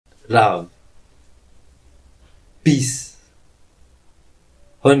love, peace,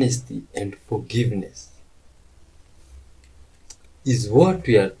 honesty, and forgiveness is what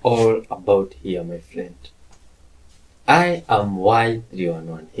we are all about here, my friend. I am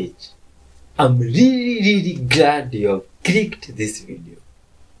Y311H. I'm really glad you have clicked this video.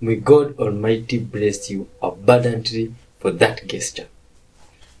 May God Almighty bless you abundantly for that gesture.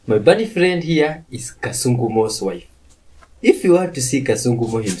 My bunny friend here is Kasungumo's wife. If you want to see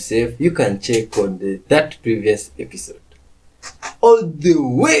Kasungumo himself, you can check on that previous episode. All the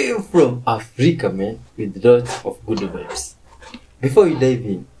way from Africa, man, with lots of good vibes. Before we dive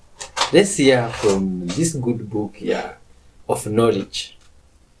in, let's hear from this good book here of knowledge.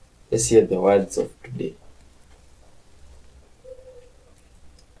 Let's hear the words of today.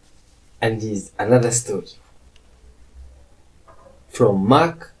 And here's another story from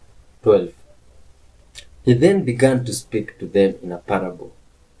Mark 12. He then began to speak to them in a parable.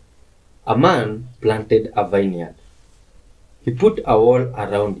 A man planted a vineyard. He put a wall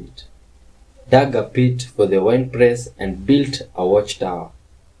around it, dug a pit for the winepress, and built a watchtower.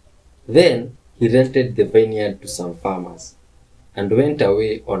 Then he rented the vineyard to some farmers and went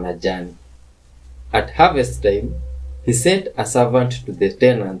away on a journey. At harvest time, he sent a servant to the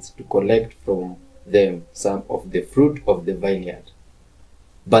tenants to collect from them some of the fruit of the vineyard.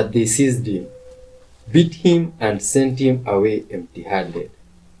 But they seized him, beat him, and sent him away empty-handed.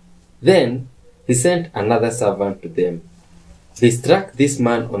 Then he sent another servant to them. They struck this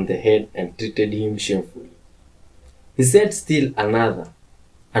man on the head and treated him shamefully. He sent still another,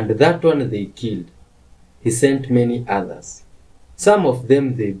 and that one they killed. He sent many others. Some of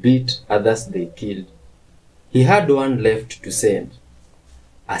them they beat, others they killed. He had one left to send,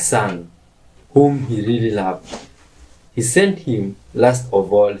 a son, whom he really loved. He sent him last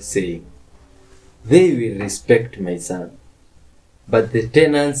of all, saying, "They will respect my son." But the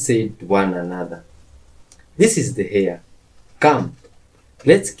tenants said to one another, "This is the heir. Come,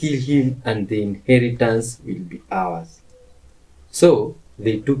 let's kill him, and the inheritance will be ours." So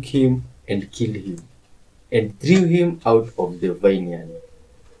they took him and killed him, and threw him out of the vineyard.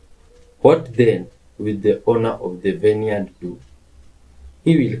 What then will the owner of the vineyard do?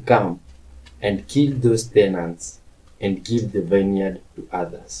 He will come and kill those tenants and give the vineyard to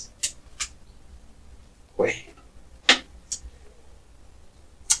others. Well,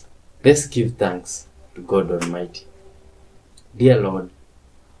 let's give thanks to God Almighty. Dear Lord,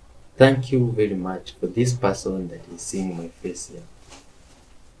 thank you very much for this person that is seeing my face here.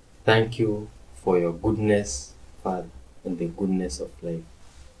 Thank you for your goodness, Father, and the goodness of life.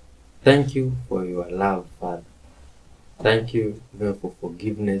 Thank you for your love, Father. Thank you even for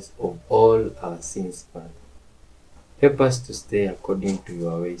forgiveness of all our sins, Father. Help us to stay according to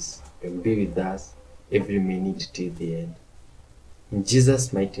your ways and be with us every minute till the end. In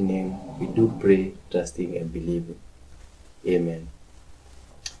Jesus' mighty name, we do pray, trusting and believing. Amen.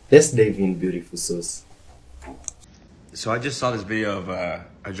 Let's dive in, beautiful souls. So I just saw this video of a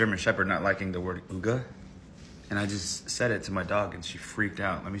German Shepherd not liking the word Uga. And I just said it to my dog and she freaked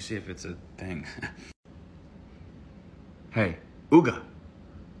out. Let me see if it's a thing. Hey, Uga.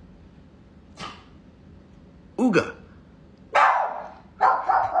 Uga.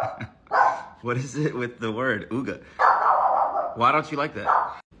 What is it with the word Uga? Why don't you like that?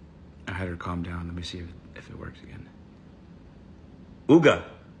 I had her calm down. Let me see if it works again. Uga.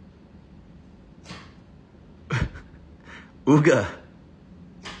 Uga.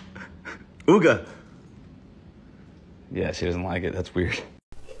 Uga. Yeah, she doesn't like it. That's weird.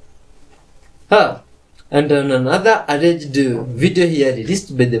 And on another alleged video here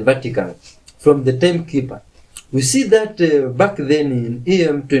released by the Vatican from the timekeeper, we see that back then in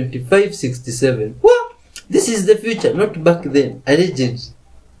AM 2567, what? This is the future, not back then, alleged.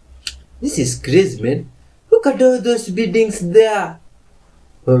 This is crazy, man. Look at all those buildings there.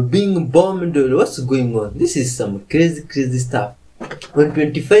 Or being bombed, or what's going on? This is some crazy stuff. On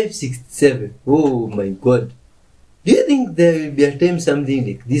 2567, oh my God. Do you think there will be a time something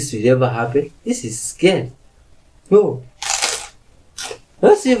like this will ever happen? This is scary. Oh.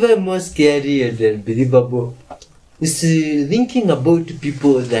 What's even more scary and unbelievable is thinking about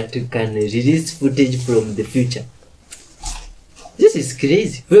people that can release footage from the future. This is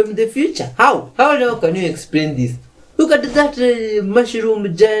crazy. From the future? How? How now can you explain this? Look at that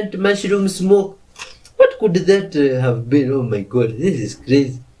giant mushroom smoke. What could that have been? Oh my God, this is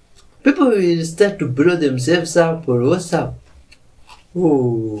crazy. People will start to blow themselves up, or what's up?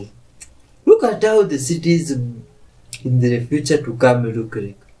 Oh, look at how the cities in the future to come look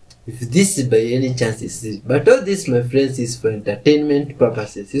like. If this by any chance is real. But all this, my friends, is for entertainment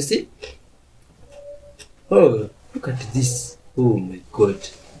purposes. You see? Oh, look at this. Oh my God.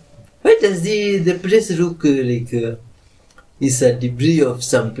 Why does the place look like it's a debris of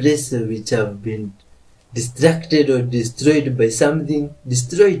some place which have been distracted or destroyed by something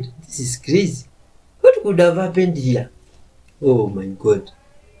destroyed? This is crazy. What could have happened here? Oh my God.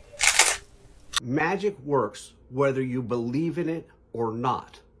 Magic works whether you believe in it or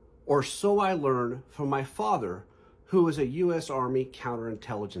not, or so I learned from my father, who is a U.S. Army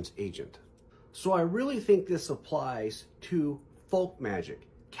counterintelligence agent. So I really think this applies to folk magic,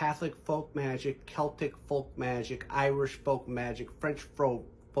 Catholic folk magic, Celtic folk magic, Irish folk magic, French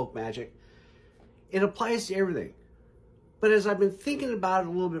folk magic. It applies to everything. But as I've been thinking about it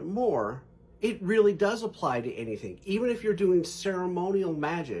a little bit more, it really does apply to anything. Even if you're doing ceremonial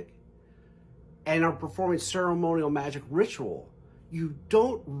magic and are performing ceremonial magic ritual, you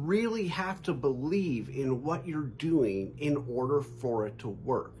don't really have to believe in what you're doing in order for it to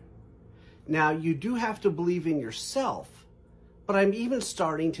work. Now, you do have to believe in yourself, but I'm even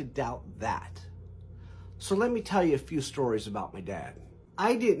starting to doubt that. So let me tell you a few stories about my dad.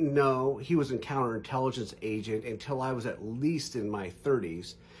 I didn't know he was a counterintelligence agent until I was at least in my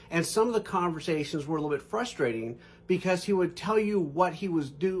 30s, and some of the conversations were a little bit frustrating because he would tell you what he was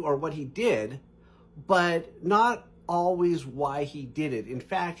doing or what he did, but not always why he did it. In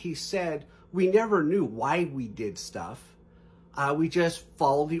fact, he said we never knew why we did stuff. We just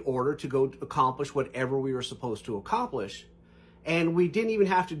followed the order to go accomplish whatever we were supposed to accomplish. And we didn't even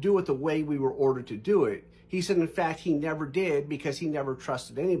have to do it the way we were ordered to do it. He said, in fact, he never did because he never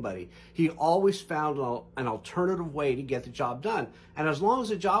trusted anybody. He always found an alternative way to get the job done. And as long as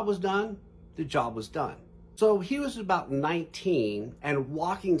the job was done, the job was done. So he was about 19 and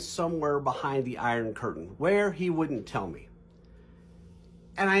walking somewhere behind the Iron Curtain, where he wouldn't tell me.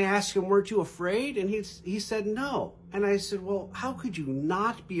 And I asked him, weren't you afraid? And he said, no. And I said, well, how could you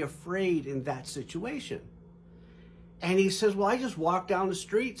not be afraid in that situation? And he says, well, I just walked down the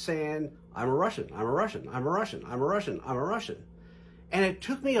street saying, I'm a Russian, I'm a Russian, I'm a Russian, I'm a Russian, I'm a Russian. And it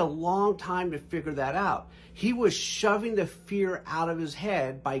took me a long time to figure that out. He was shoving the fear out of his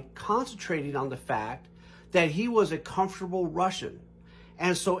head by concentrating on the fact that he was a comfortable Russian.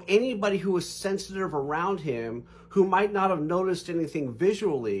 And so anybody who was sensitive around him, who might not have noticed anything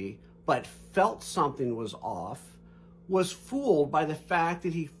visually, but felt something was off, was fooled by the fact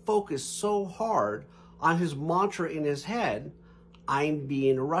that he focused so hard on his mantra in his head, I'm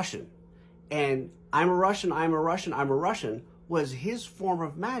being a Russian. And I'm a Russian, I'm a Russian, I'm a Russian was his form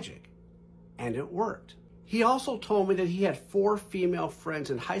of magic. And it worked. He also told me that he had 4 female friends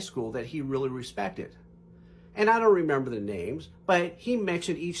in high school that he really respected. And I don't remember the names, but he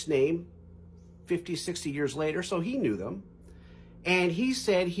mentioned each name 50, 60 years later, so he knew them. And he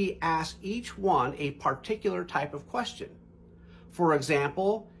said he asked each one a particular type of question. For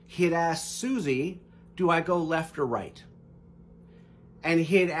example, he'd ask Susie, do I go left or right? And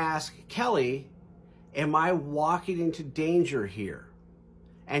he'd ask Kelly, am I walking into danger here?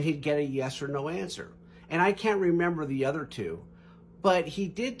 And he'd get a yes or no answer. And I can't remember the other 2, but he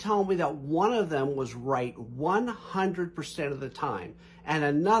did tell me that one of them was right 100% of the time, and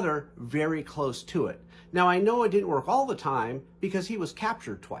another very close to it. Now, I know it didn't work all the time because he was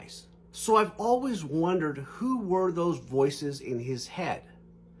captured twice. So I've always wondered, who were those voices in his head?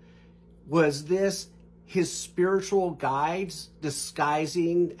 Was this his spiritual guides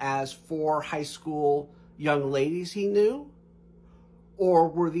disguising as 4 high school young ladies he knew? Or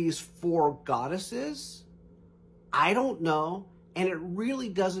were these 4 goddesses? I don't know, and it really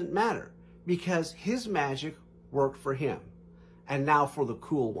doesn't matter because his magic worked for him. And now for the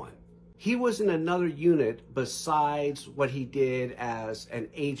cool one. He was in another unit besides what he did as an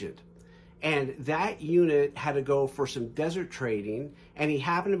agent. And that unit had to go for some desert trading, and he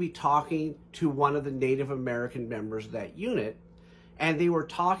happened to be talking to one of the Native American members of that unit, and they were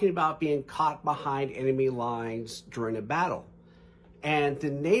talking about being caught behind enemy lines during a battle. And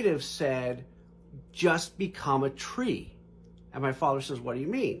the native said, just become a tree. And my father says, what do you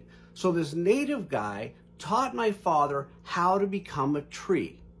mean? So this native guy taught my father how to become a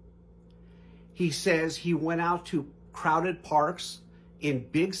tree. He says he went out to crowded parks in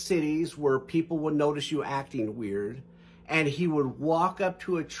big cities where people would notice you acting weird, and he would walk up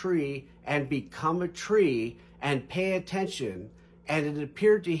to a tree and become a tree and pay attention, and it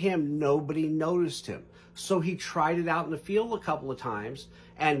appeared to him nobody noticed him. So he tried it out in the field a couple of times,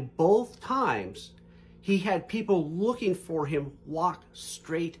 and both times he had people looking for him walk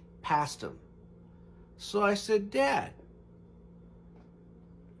straight past him. So I said, Dad,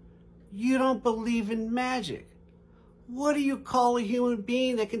 you don't believe in magic. What do you call a human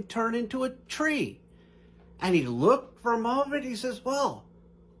being that can turn into a tree? And he looked for a moment. He says, well,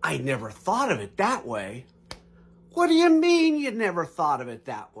 I never thought of it that way. What do you mean you never thought of it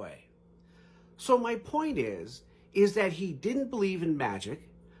that way? So my point is that he didn't believe in magic,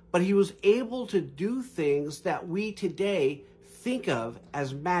 but he was able to do things that we today think of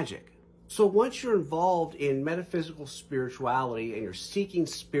as magic. So once you're involved in metaphysical spirituality and you're seeking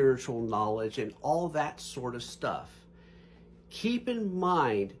spiritual knowledge and all that sort of stuff, keep in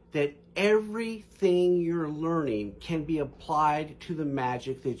mind that everything you're learning can be applied to the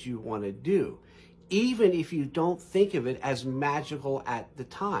magic that you want to do, even if you don't think of it as magical at the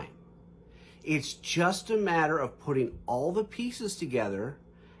time. It's just a matter of putting all the pieces together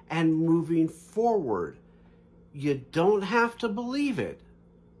and moving forward. You don't have to believe it,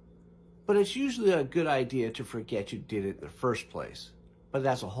 but it's usually a good idea to forget you did it in the first place. But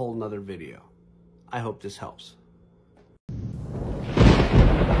that's a whole nother video. I hope this helps.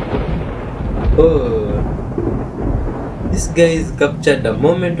 Oh, this guy has captured a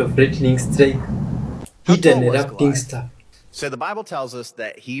moment of lightning strike. Hit an erupting star. So the Bible tells us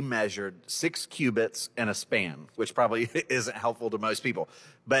that he measured 6 cubits in a span, which probably isn't helpful to most people.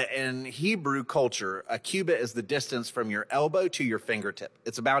 But in Hebrew culture, a cubit is the distance from your elbow to your fingertip.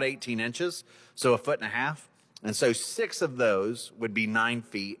 It's about 18 inches, so 1.5 feet. And so 6 of those would be 9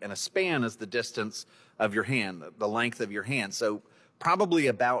 feet, and a span is the distance of your hand, the length of your hand. So probably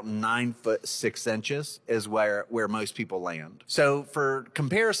about 9 foot 6 inches is where most people land. So for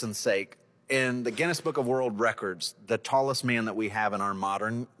comparison's sake, in the Guinness Book of World Records, the tallest man that we have in our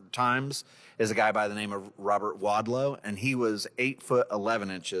modern times is a guy by the name of Robert Wadlow, and he was 8 foot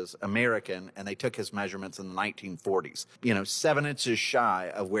 11 inches, American, and they took his measurements in the 1940s. 7 inches shy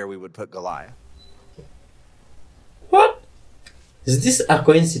of where we would put Goliath. What? Is this a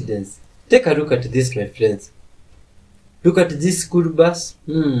coincidence? Take a look at this, my friends. Look at this school bus.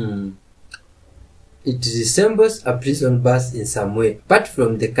 It resembles a prison bus in some way, apart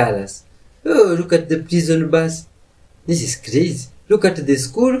from the colors. Oh, look at the prison bus. This is crazy. Look at the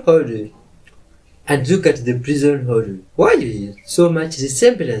school hallway. And look at the prison hallway. Why so much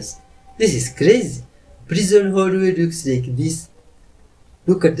resemblance? This is crazy. Prison hallway looks like this.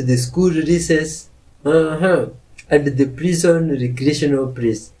 Look at the school recess. And the prison recreational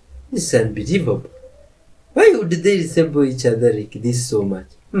place. This is unbelievable. Why would they resemble each other like this so much?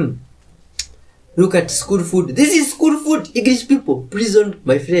 Look at school food. This is school food. English people. Prison,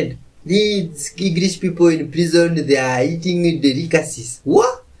 my friend. These English people in prison, they are eating delicacies.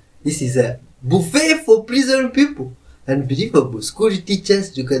 What? This is a buffet for prison people. Unbelievable. School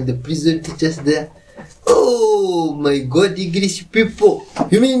teachers, look at the prison teachers there. Oh my God, English people.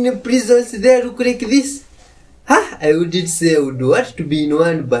 You mean the prisons there look like this? I wouldn't say I would want to be in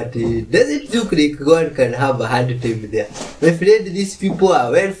one, but does it look like one can have a hard time there? My friend, these people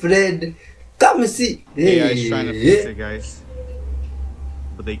are well fed. Come see. Hey guys, trying to fix it, guys.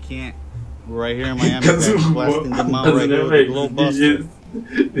 But they can't. We're right here in Miami, guys, blasting them out right here with the glow buster.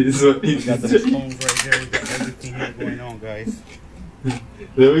 We got the phones right here. We got everything here going on, guys.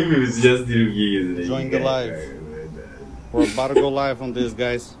 Join the live. We're about to go live on this,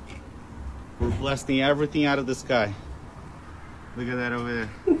 guys. We're blasting everything out of the sky. Look at that over there.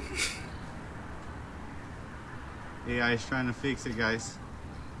 AI is trying to fix it, guys,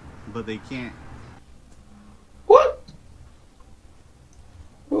 but they can't. What?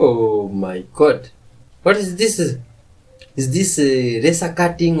 Oh my God. What is this? Is this razor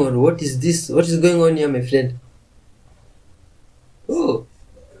cutting or what is this? What is going on here, my friend? Oh.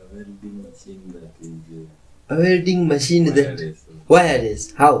 A welding machine that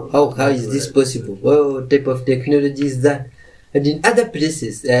wireless. How is this possible? What type of technology is that? And in other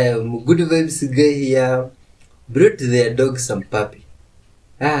places, Good Vibes guy here brought their dog some puppy.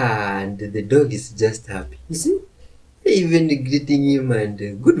 And the dog is just happy. You see? Even greeting him and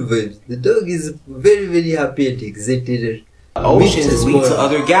Good Vibes. The dog is very, very happy and excited. Oceans lead to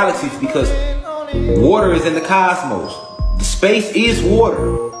other galaxies because water is in the cosmos. The space is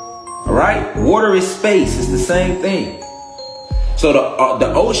water. Alright? Water is space. It's the same thing. So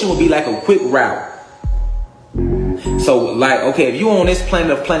the ocean will be like a quick route. So like, okay, if you're on this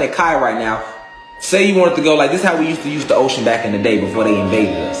planet, planet Kai right now, say you wanted to go, like this is how we used to use the ocean back in the day before they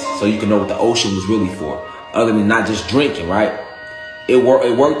invaded us. So you can know what the ocean was really for. Other than not just drinking, right? It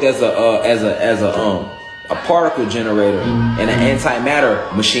worked as a particle generator and an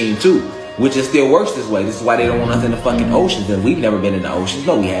antimatter machine too, which it still works this way. This is why they don't want us in the fucking oceans, and we've never been in the oceans.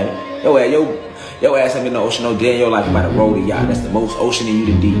 No, we haven't. Your ass ain't been in the ocean no day in your life about to roll the yacht. That's the most ocean in you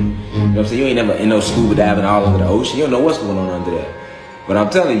to deep. You know what I'm saying? You ain't never in no scuba diving all under the ocean. You don't know what's going on under there. But I'm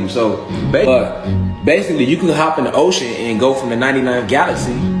telling you, so basically you can hop in the ocean and go from the 99th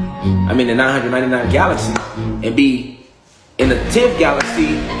galaxy, the 999th galaxy, and be in the 10th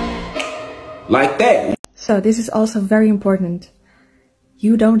galaxy like that. So this is also very important.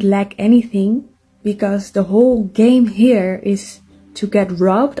 You don't lack anything because the whole game here is to get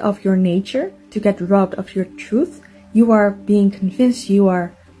robbed of your nature, to get robbed of your truth. You are being convinced you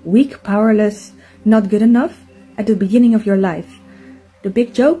are weak, powerless, not good enough at the beginning of your life. The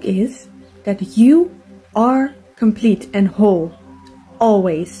big joke is that you are complete and whole.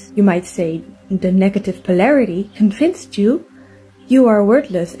 Always, you might say, the negative polarity convinced you you are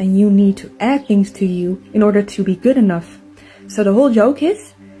worthless and you need to add things to you in order to be good enough. So the whole joke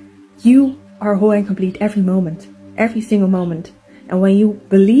is, you are whole and complete every moment, every single moment. And when you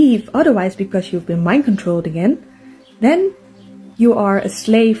believe otherwise because you've been mind controlled again, then you are a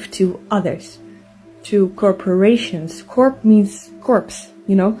slave to others, to corporations. Corp means corpse,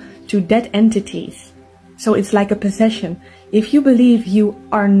 you know, to dead entities. So it's like a possession. If you believe you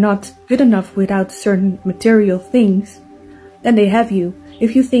are not good enough without certain material things, then they have you.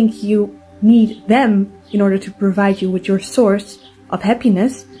 If you think you need them in order to provide you with your source of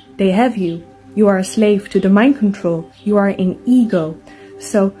happiness, they have you. You are a slave to the mind control. You are in ego.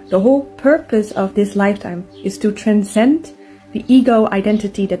 So the whole purpose of this lifetime is to transcend the ego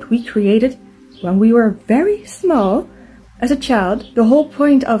identity that we created when we were very small as a child. The whole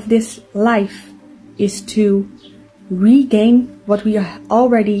point of this life is to regain what we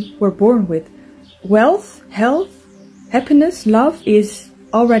already were born with. Wealth, health, happiness, love is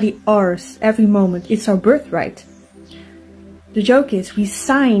already ours every moment. It's our birthright. The joke is we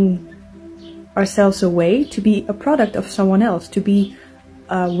sign ourselves away to be a product of someone else, to be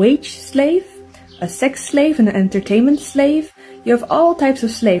a wage slave, a sex slave, an entertainment slave. You have all types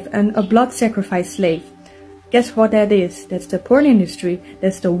of slave, and a blood sacrifice slave. Guess what that is? That's the porn industry,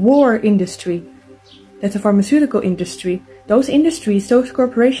 that's the war industry, that's the pharmaceutical industry. Those industries, those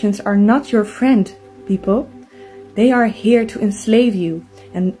corporations are not your friend, people. They are here to enslave you.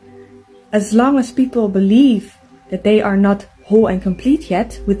 And as long as people believe that they are not whole and complete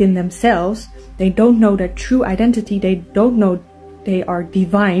yet within themselves, they don't know their true identity, they don't know they are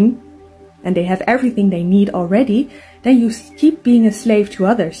divine, and they have everything they need already, then you keep being a slave to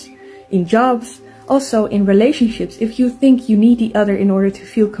others. In jobs, also in relationships, if you think you need the other in order to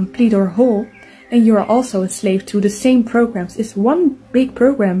feel complete or whole, then you are also a slave to the same programs. It's one big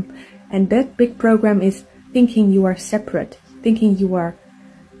program, and that big program is thinking you are separate, thinking you are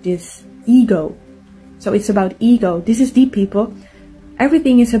this ego. So it's about ego. This is deep, people.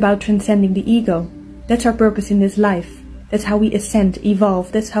 Everything is about transcending the ego. That's our purpose in this life. That's how we ascend,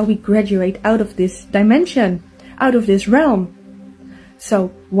 evolve. That's how we graduate out of this dimension, out of this realm.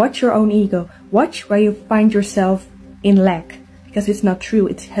 So watch your own ego. Watch where you find yourself in lack. Because it's not true.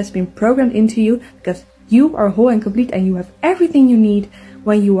 It has been programmed into you because you are whole and complete and you have everything you need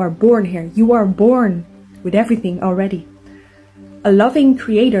when you are born here. You are born with everything already. A loving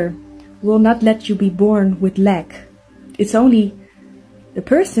creator will not let you be born with lack. It's only the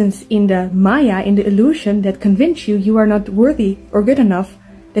persons in the Maya, in the illusion, that convince you you are not worthy or good enough,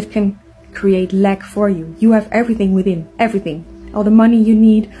 that can create lack for you. You have everything within, everything. All the money you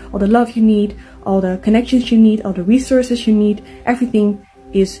need, all the love you need, all the connections you need, all the resources you need, everything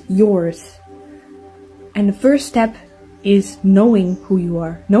is yours. And the first step is knowing who you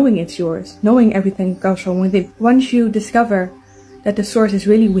are, knowing it's yours, knowing everything comes from within. Once you discover that the source is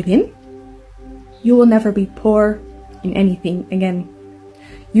really within, you will never be poor in anything again.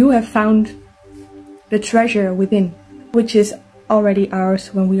 You have found the treasure within, which is already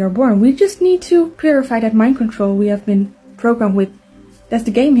ours when we are born. We just need to purify that mind control we have been programmed with. That's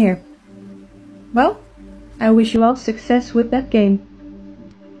the game here. Well, I wish you all success with that game.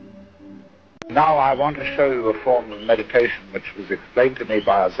 Now I want to show you a form of meditation which was explained to me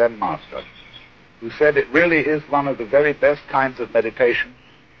by a Zen master, who said it really is one of the very best kinds of meditation,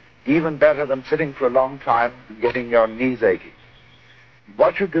 even better than sitting for a long time and getting your knees aching.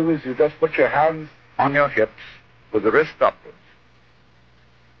 What you do is you just put your hands on your hips with the wrist upwards.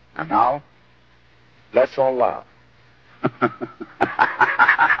 And now, let's all laugh.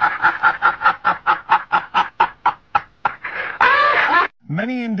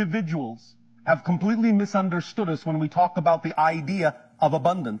 Many individuals have completely misunderstood us when we talk about the idea of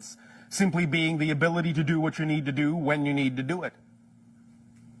abundance simply being the ability to do what you need to do when you need to do it.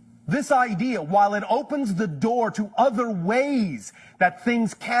 This idea, while it opens the door to other ways that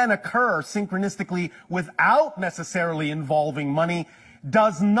things can occur synchronistically without necessarily involving money,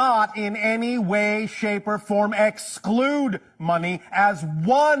 does not in any way, shape, or form exclude money as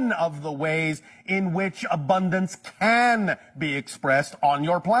one of the ways in which abundance can be expressed on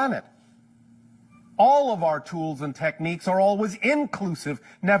your planet. All of our tools and techniques are always inclusive,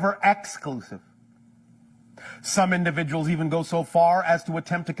 never exclusive. Some individuals even go so far as to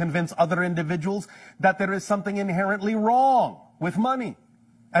attempt to convince other individuals that there is something inherently wrong with money.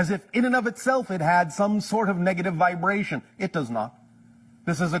 as if in and of itself it had some sort of negative vibration. It does not.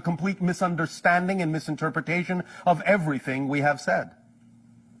 This is a complete misunderstanding and misinterpretation of everything we have said.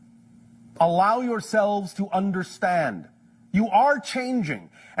 Allow yourselves to understand. You are changing,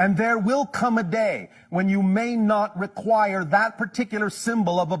 and there will come a day when you may not require that particular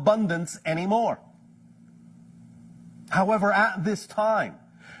symbol of abundance anymore. However, at this time,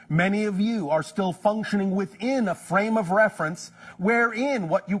 many of you are still functioning within a frame of reference wherein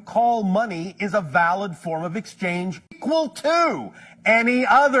what you call money is a valid form of exchange equal to any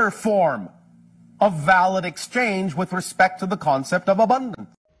other form of valid exchange with respect to the concept of abundance.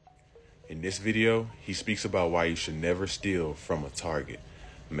 In this video, he speaks about why you should never steal from a Target.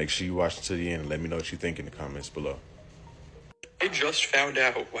 Make sure you watch to the end and let me know what you think in the comments below. I just found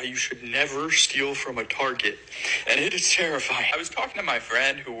out why you should never steal from a Target, and it is terrifying. I was talking to my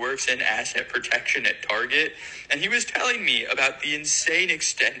friend who works in asset protection at Target, and he was telling me about the insane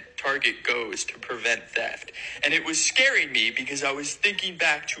extent Target goes to prevent theft. And it was scaring me because I was thinking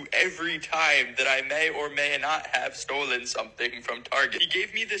back to every time that I may or may not have stolen something from Target. He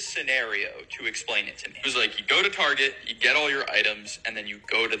gave me this scenario to explain it to me. It was like, you go to Target, you get all your items, and then you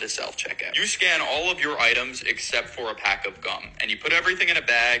go to the self-checkout. You scan all of your items except for a pack of gum, and you put everything in a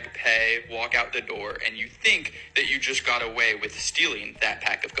bag, pay, walk out the door, and you think that you just got away with stealing that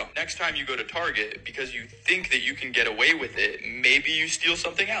pack of gum. Next time you go to Target, because you think that you can get away with it, maybe you steal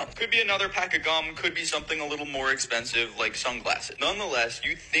something else. Could be another pack of gum, could be something a little more expensive like sunglasses. Nonetheless,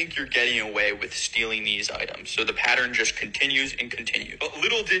 you think you're getting away with stealing these items, so the pattern just continues and continues. But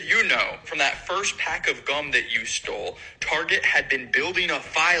little did you know, from that first pack of gum that you stole, Target had been building a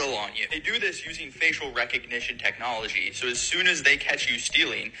file on you. They do this using facial recognition technology, so as soon as they catch you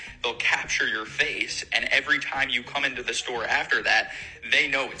stealing, they'll capture your face, and every time you come into the store after that, they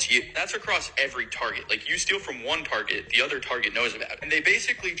know it's you. That's across every Target. Like, you steal from one Target, the other Target knows about it. And they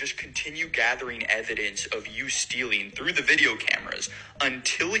basically just continue gathering evidence of you stealing through the video cameras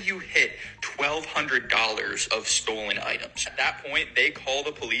until you hit $1,200 of stolen items. At that point, they call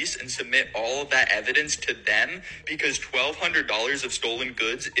the police and submit all of that evidence to them because $1,200 of stolen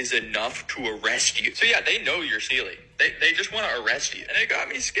goods is enough to arrest you. So yeah, they know you're stealing. They just want to arrest you. And it got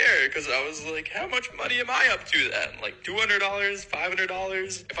me scared because I was like, how much money am I up to then? Like $200,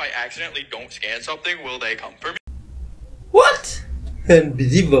 $500? If I accidentally don't scan something, will they come for me? What?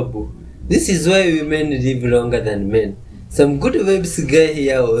 Unbelievable. This is why women live longer than men. Some good vibes guy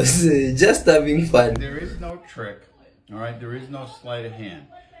here was just having fun. There is no trick, all right? There is no sleight of hand.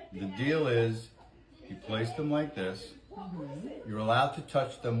 The deal is, you place them like this. You're allowed to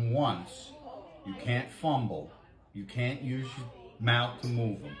touch them once. You can't fumble. You can't use your mouth to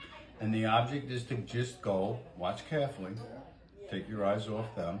move them. And the object is to just go, watch carefully, take your eyes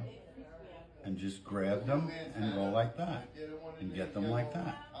off them, and just grab them and go like that. And get them like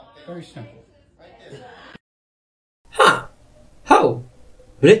that. Very simple. Huh? How?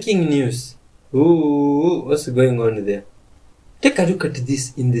 Breaking news. Ooh, what's going on there? Take a look at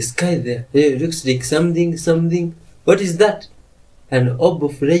this in the sky there. It looks like something. What is that? An orb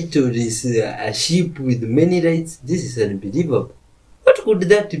of light, or is a ship with many lights? This is unbelievable. What could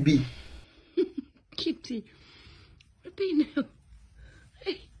that be? Kitty, what do you know?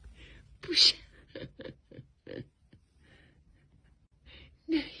 Hey, push. There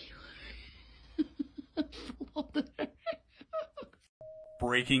you are. Father.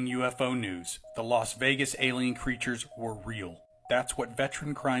 Breaking UFO news. The Las Vegas alien creatures were real. That's what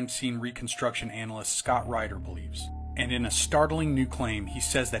veteran crime scene reconstruction analyst Scott Ryder believes. And in a startling new claim, he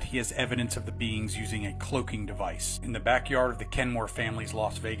says that he has evidence of the beings using a cloaking device in the backyard of the Kenmore family's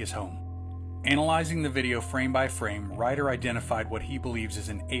Las Vegas home. Analyzing the video frame by frame, Ryder identified what he believes is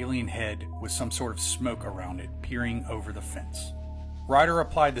an alien head with some sort of smoke around it, peering over the fence. Ryder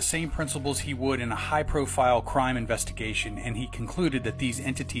applied the same principles he would in a high-profile crime investigation, and he concluded that these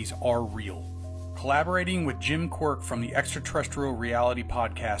entities are real. Collaborating with Jim Quirk from the Extraterrestrial Reality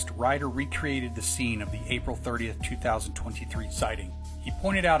podcast, Ryder recreated the scene of the April 30th, 2023 sighting. He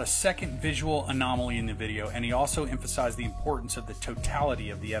pointed out a second visual anomaly in the video, and he also emphasized the importance of the totality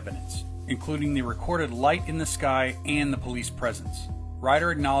of the evidence, including the recorded light in the sky and the police presence.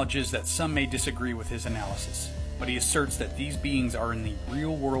 Ryder acknowledges that some may disagree with his analysis, but he asserts that these beings are in the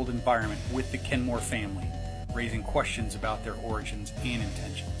real-world environment with the Kenmore family, raising questions about their origins and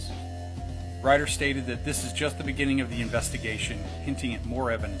intentions. Ryder stated that this is just the beginning of the investigation, hinting at more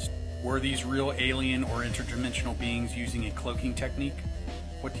evidence. Were these real alien or interdimensional beings using a cloaking technique?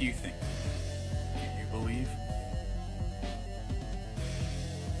 What do you think? Do you believe?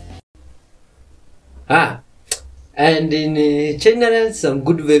 And in general, some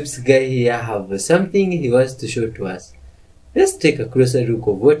good vibes guy here have something he wants to show to us. Let's take a closer look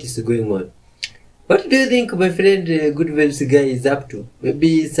of what is going on. What do you think my friend Good Vibes guy is up to?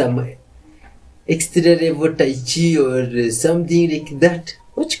 Maybe some extra level Tai Chi or something like that.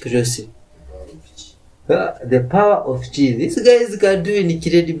 Watch closely. The power of chi. These guys can do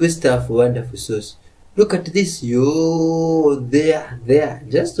incredible stuff, wonderful sauce. Look at this. Yo, there.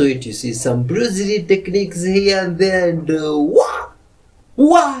 Just wait to see some Bruce Lee techniques here and there, and wah,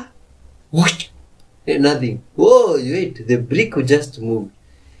 whoosh. Nothing. Oh, wait, the brick just moved.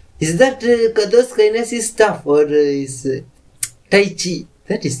 Is that those kinesis stuff or is Tai Chi?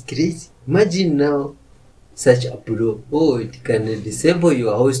 That is crazy. Imagine now such a blow. Oh, it can disable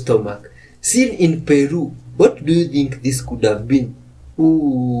your whole stomach. Seen in Peru. What do you think this could have been?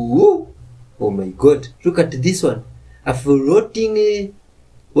 Ooh. Oh my god. Look at this one. A floating,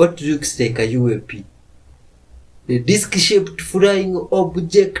 what looks like a UAP. A disc-shaped flying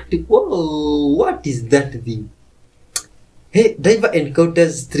object. Whoa, what is that thing? Hey, diver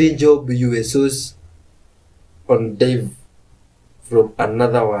encounters strange orb USOs on dive from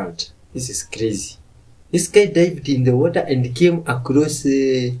another world. This is crazy. This guy dived in the water and came across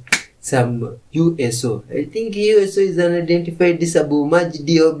some USO. I think USO is an identified submerged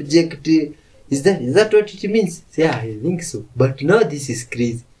object. Is that what it means? Yeah, I think so. But now this is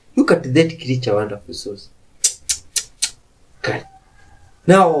crazy. Look at that creature, wonderful source. God.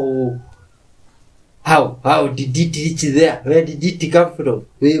 Now, how did it reach there? Where did it come from?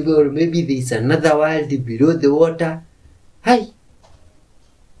 Maybe there is another world below the water. Hi.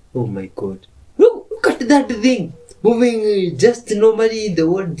 Oh my god. Look at that thing. Moving just normally in the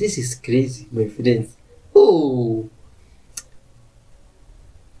world. This is crazy, my friends. Oh,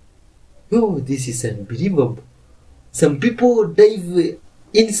 this is unbelievable. Some people dive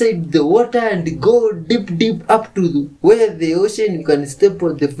inside the water and go deep up to where the ocean can step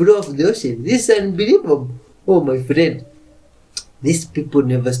on the floor of the ocean. This is unbelievable. Oh, my friend. These people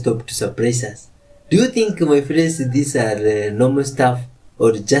never stop to surprise us. Do you think, my friends, these are normal stuff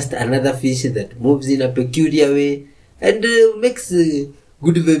or just another fish that moves in a peculiar way and makes Good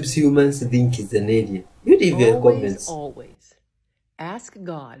Vibes humans think it's an alien? You leave your comments. Always ask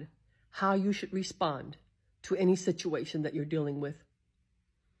God how you should respond to any situation that you're dealing with.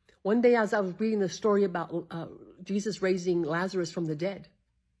 One day as I was reading the story about Jesus raising Lazarus from the dead,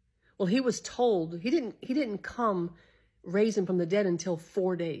 well, he was told, he didn't come raise him from the dead until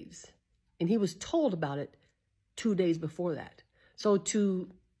 4 days. And he was told about it 2 days before that. So to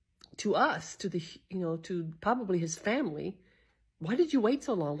us, to probably his family, why did you wait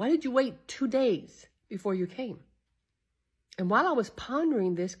so long? Why did you wait 2 days before you came? And while I was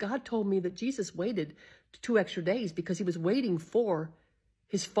pondering this, God told me that Jesus waited 2 extra days because he was waiting for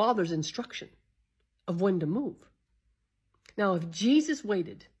his Father's instruction of when to move. Now, if Jesus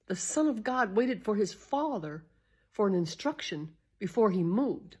waited, the Son of God waited for his Father for an instruction before he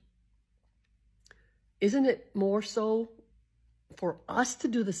moved, isn't it more so for us to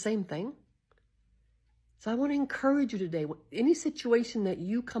do the same thing? So I want to encourage you today, any situation that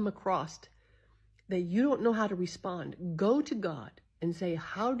you come across that you don't know how to respond, go to God and say,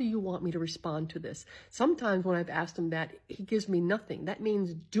 how do you want me to respond to this? Sometimes when I've asked him that, he gives me nothing. That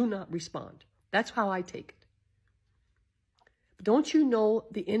means do not respond. That's how I take it. But don't you know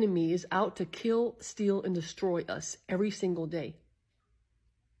the enemy is out to kill, steal, and destroy us every single day?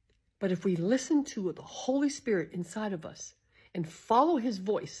 But if we listen to the Holy Spirit inside of us and follow his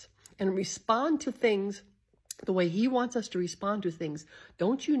voice and respond to things the way he wants us to respond to things,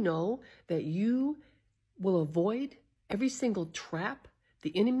 don't you know that you will avoid every single trap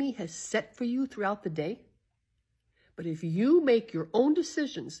the enemy has set for you throughout the day? But if you make your own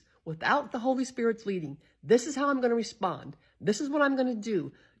decisions without the Holy Spirit's leading, this is how I'm going to respond, this is what I'm going to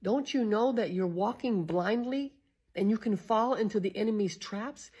do, don't you know that you're walking blindly and you can fall into the enemy's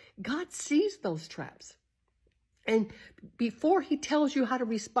traps? God sees those traps. And before he tells you how to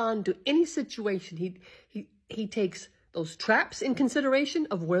respond to any situation, he takes those traps in consideration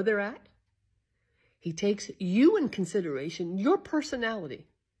of where they're at. He takes you in consideration, your personality,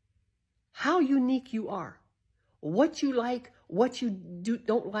 how unique you are, what you like, what you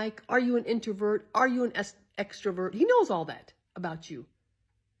don't like. Are you an introvert? Are you an extrovert? He knows all that about you.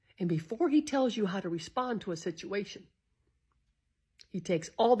 And before he tells you how to respond to a situation, he takes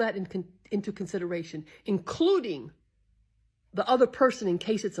all that into consideration, including the other person in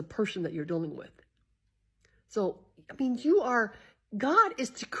case it's a person that you're dealing with. So, I mean, God is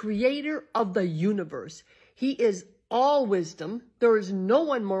the creator of the universe. He is all wisdom. There is no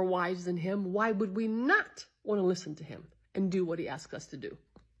one more wise than him. Why would we not want to listen to him and do what he asks us to do?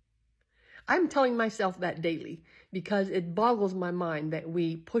 I'm telling myself that daily because it boggles my mind that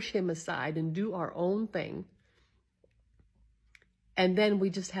we push him aside and do our own thing And then we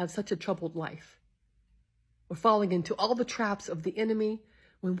just have such a troubled life. We're falling into all the traps of the enemy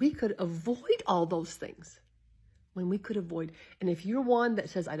when we could avoid all those things. When we could avoid. And if you're one that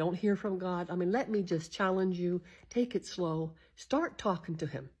says, I don't hear from God, I mean, let me just challenge you. Take it slow. Start talking to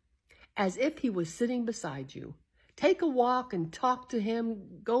him as if he was sitting beside you. Take a walk and talk to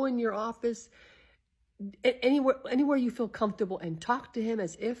him. Go in your office, anywhere you feel comfortable, and talk to him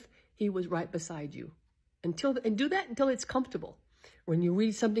as if he was right beside you. And do that until it's comfortable. When you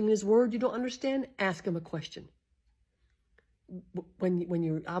read something in his word you don't understand, ask him a question. When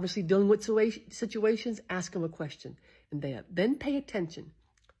you're obviously dealing with situations, ask him a question. And then pay attention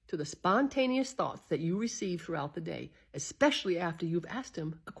to the spontaneous thoughts that you receive throughout the day, especially after you've asked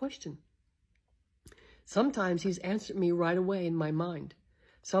him a question. Sometimes he's answered me right away in my mind.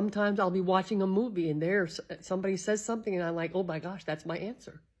 Sometimes I'll be watching a movie and somebody says something and I'm like, oh my gosh, that's my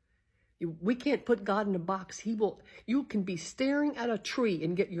answer. We can't put God in a box. You can be staring at a tree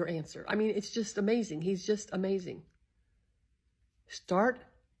and get your answer. I mean, it's just amazing. He's just amazing. Start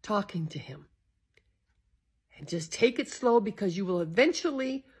talking to him. And just take it slow, because you will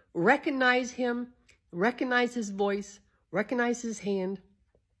eventually recognize him, recognize his voice, recognize his hand,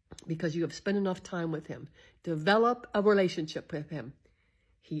 because you have spent enough time with him. Develop a relationship with him.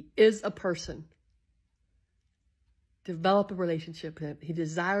 He is a person. Develop a relationship with him. He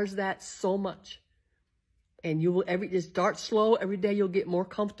desires that so much. And you will just start slow. Every day you'll get more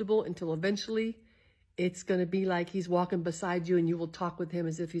comfortable until eventually it's going to be like he's walking beside you, and you will talk with him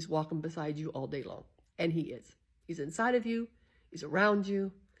as if he's walking beside you all day long. And he is. He's inside of you. He's around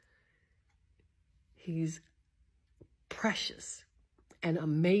you. He's precious and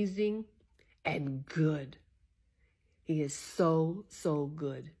amazing and good. He is so, so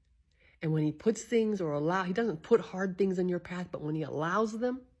good. And when he puts things he doesn't put hard things in your path, but when he allows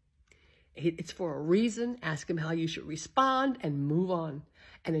them, it's for a reason. Ask him how you should respond and move on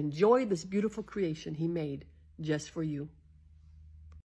and enjoy this beautiful creation he made just for you.